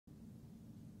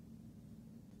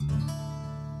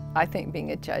I think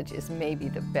being a judge is maybe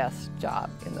the best job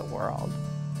in the world.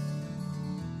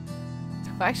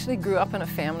 I actually grew up on a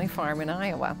family farm in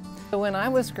Iowa. So when I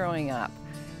was growing up,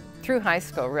 through high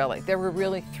school really, there were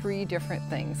really three different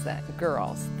things that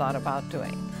girls thought about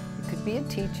doing. You could be a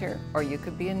teacher, or you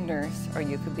could be a nurse, or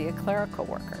you could be a clerical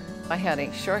worker. I had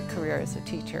a short career as a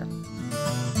teacher.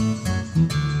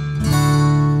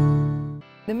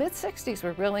 The mid-60s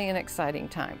were really an exciting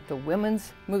time. The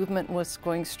women's movement was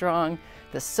going strong,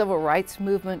 the civil rights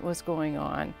movement was going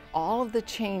on. All of the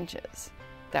changes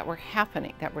that were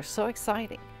happening, that were so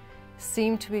exciting,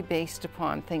 seemed to be based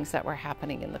upon things that were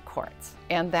happening in the courts.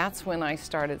 And that's when I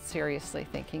started seriously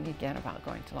thinking again about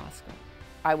going to law school.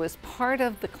 I was part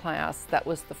of the class that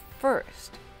was the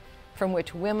first from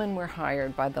which women were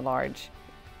hired by the large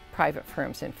private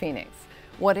firms in Phoenix.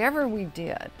 Whatever we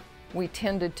did, we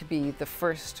tended to be the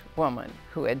first woman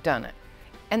who had done it.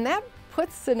 And that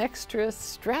puts an extra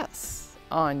stress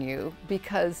on you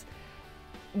because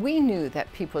we knew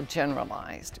that people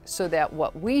generalized, so that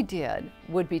what we did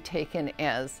would be taken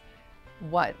as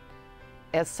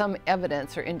some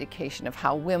evidence or indication of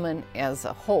how women as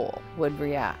a whole would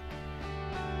react.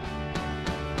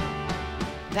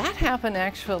 That happened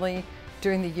actually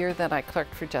during the year that I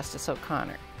clerked for Justice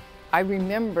O'Connor. I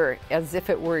remember as if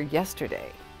it were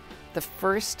yesterday, the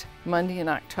first Monday in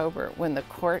October when the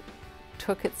court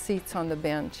took its seats on the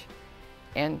bench,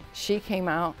 and she came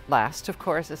out last, of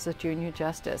course, as a junior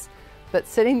justice, but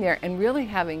sitting there and really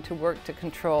having to work to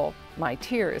control my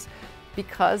tears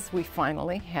because we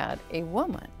finally had a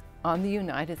woman on the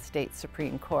United States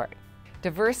Supreme Court.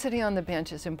 Diversity on the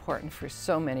bench is important for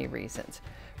so many reasons.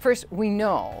 First, we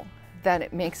know that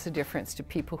it makes a difference to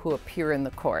people who appear in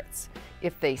the courts.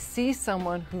 If they see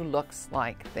someone who looks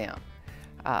like them,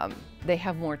 they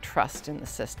have more trust in the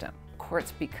system.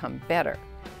 Courts become better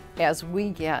as we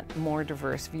get more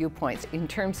diverse viewpoints in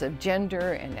terms of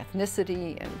gender and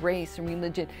ethnicity and race and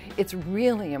religion. It's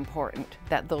really important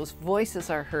that those voices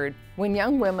are heard. When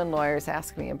young women lawyers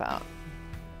ask me about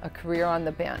a career on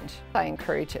the bench, I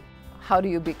encourage it. How do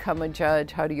you become a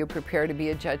judge? How do you prepare to be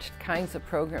a judge? Kinds of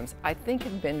programs I think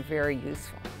have been very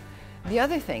useful. The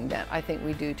other thing that I think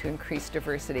we do to increase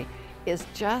diversity is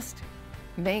just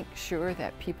make sure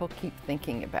that people keep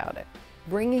thinking about it,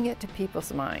 bringing it to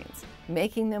people's minds,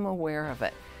 making them aware of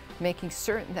it, making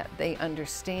certain that they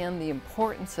understand the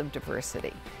importance of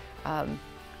diversity.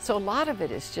 So a lot of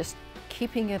it is just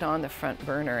keeping it on the front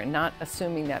burner and not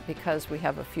assuming that because we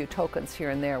have a few tokens here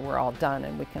and there, we're all done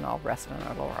and we can all rest on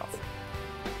our laurels.